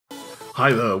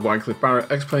Hi there, Wycliffe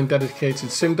Barrett, X-Plane dedicated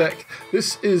SimDECK.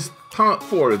 This is part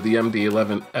 4 of the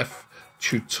MD-11F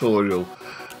tutorial.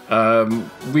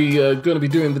 We are going to be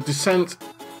doing the descent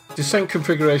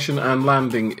configuration and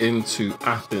landing into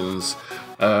Athens.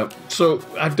 So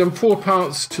I've done 4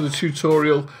 parts to the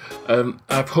tutorial.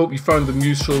 I hope you found them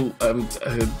useful.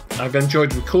 I've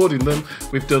enjoyed recording them.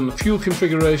 We've done fuel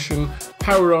configuration,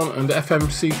 power on and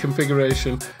FMC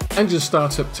configuration, engine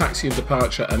startup, taxi and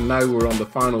departure, and now we're on the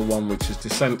final one, which is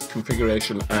descent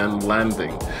configuration and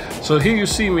landing. So here you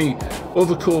see me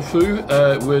over Corfu.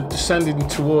 We're descending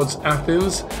towards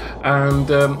Athens,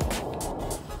 and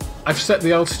I've set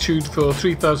the altitude for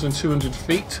 3,200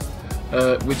 feet.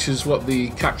 Which is what the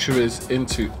capture is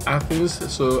into Athens.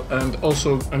 So, and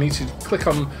also I need to click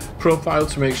on profile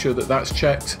to make sure that that's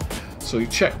checked. So you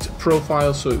checked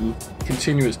profile, so it will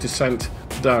continue its descent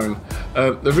down.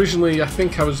 Originally I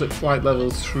think I was at flight level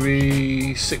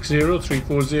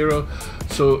 340.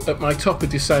 So at my top of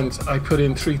descent I put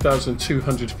in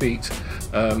 3,200 feet,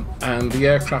 and the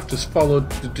aircraft has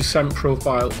followed the descent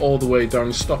profile all the way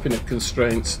down, stopping at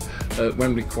constraints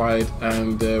when required,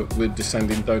 and we're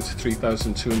descending down to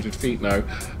 3,200 feet now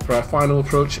for our final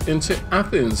approach into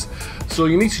Athens. So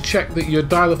you need to check that your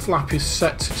dialer flap is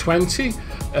set to 20,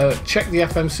 check the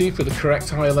FMC for the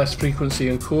correct ILS frequency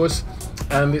and course,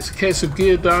 and it's a case of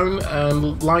gear down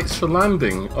and lights for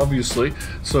landing, obviously.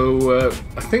 So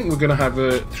I think we're going to have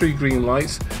 3 green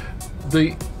lights.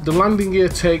 The landing gear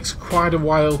takes quite a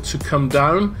while to come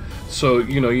down, so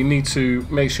you need to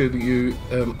make sure that you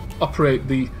operate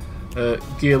the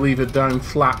gear lever down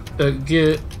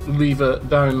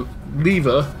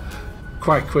lever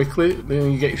quite quickly.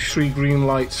 Then you get 3 green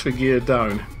lights for gear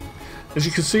down. As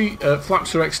you can see,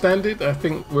 flaps are extended. I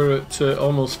think we're at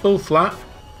almost full flap.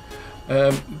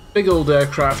 Big old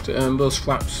aircraft, and those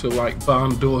flaps are like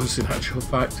barn doors in actual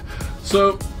fact.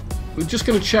 So we're just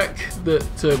going to check that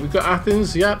we've got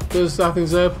Athens. Yep, there's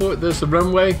Athens Airport, there's the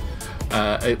runway.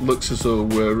 It looks as though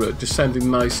we're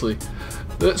descending nicely.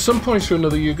 At some point or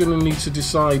another you're going to need to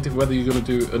decide whether you're going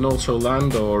to do an auto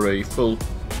land or a full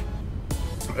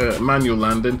manual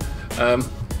landing.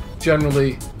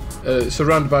 Generally it's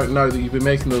around about now that you've been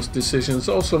making those decisions.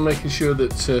 Also making sure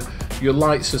that your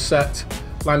lights are set,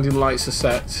 landing lights are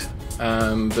set,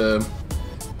 and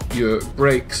your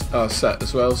brakes are set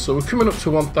as well. So we're coming up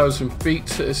to 1,000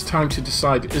 feet. It's time to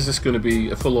decide, is this going to be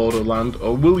a full auto land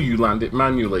or will you land it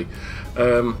manually?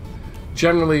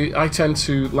 Generally I tend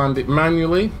to land it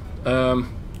manually,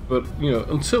 but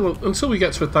until we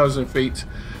get to 1,000 feet,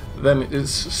 then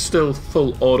it's still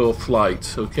full auto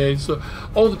flight. Okay, so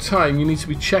all the time you need to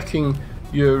be checking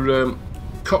your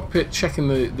cockpit, checking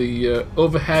the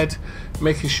overhead,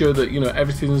 making sure that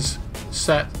everything's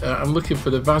set. I'm looking for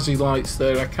the VASI lights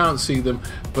there. I can't see them,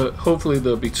 but hopefully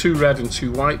there'll be 2 red and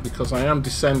 2 white because I am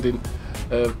descending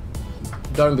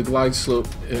down the glide slope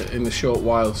in a short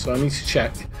while, so I need to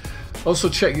check. Also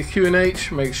check your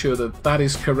QNH, make sure that that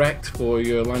is correct for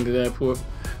your landing airport.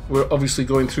 We're obviously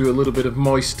going through a little bit of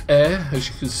moist air, as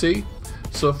you can see.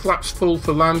 So flaps full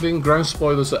for landing, ground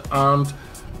spoilers are armed.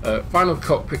 Final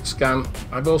cockpit scan.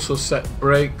 I've also set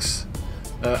brakes.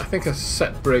 I think I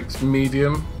set brakes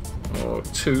medium or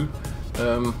 2.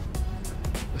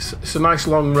 It's a nice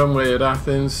long runway at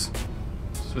Athens.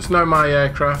 So it's now my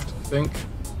aircraft, I think.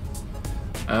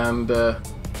 And at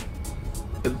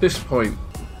this point,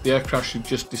 the aircraft should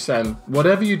just descend.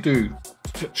 Whatever you do,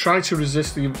 try to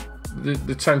resist the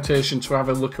temptation to have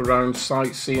a look around,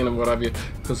 sightseeing and what have you,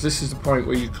 because this is the point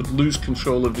where you could lose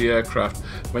control of the aircraft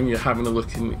when you're having a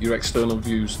look in your external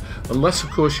views, unless of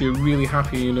course you're really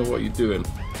happy and you know what you're doing.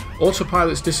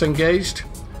 Autopilot's disengaged.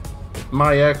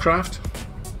 My aircraft.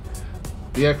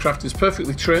 The aircraft is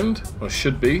perfectly trimmed, or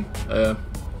should be,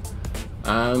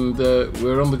 and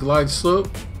we're on the glide slope,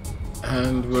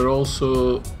 and we're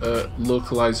also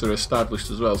localizer established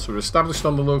as well. So we're established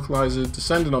on the localizer,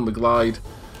 descending on the glide.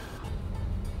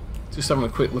 Just having a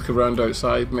quick look around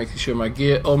outside, making sure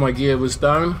all my gear was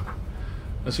down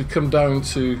as we come down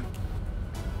to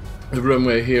the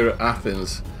runway here at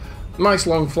Athens. Nice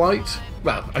long flight.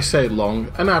 Well, I say long,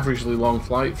 an averagely long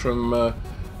flight from the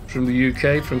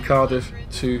UK, from Cardiff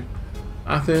to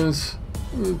Athens.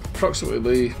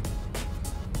 Approximately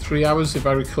 3 hours if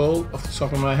I recall off the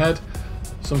top of my head.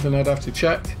 Something I'd have to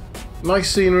check. Nice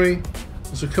scenery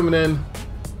as we're coming in.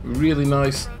 Really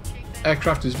nice.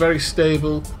 Aircraft is very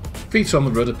stable. Feet on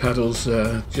the rudder pedals,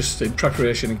 just in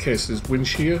preparation in case there's wind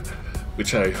shear,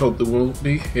 which I hope there won't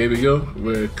be. Here we go,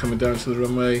 we're coming down to the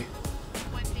runway.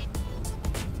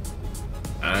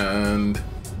 And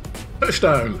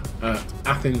touchdown at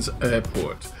Athens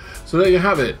Airport. So there you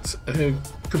have it, a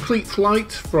complete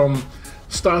flight from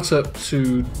startup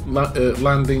to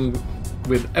landing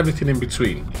with everything in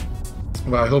between.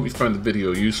 Well, I hope you found the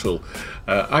video useful.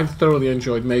 I've thoroughly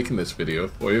enjoyed making this video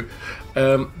for you.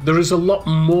 There is a lot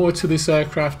more to this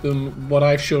aircraft than what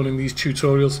I've shown in these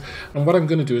tutorials, and what I'm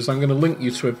going to do is I'm going to link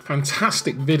you to a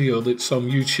fantastic video that's on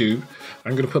YouTube.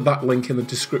 I'm going to put that link in the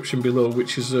description below,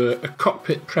 which is a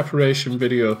cockpit preparation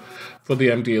video for the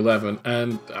MD-11,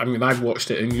 and I mean, I've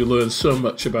watched it and you learn so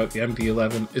much about the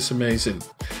MD-11. It's amazing.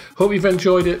 Hope you've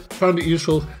enjoyed it, found it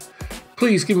useful.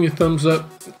 Please give me a thumbs up,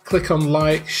 click on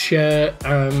like, share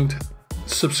and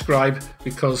subscribe,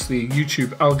 because the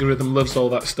YouTube algorithm loves all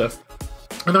that stuff,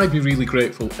 and I'd be really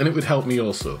grateful and it would help me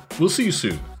also. We'll see you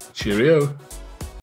soon. Cheerio.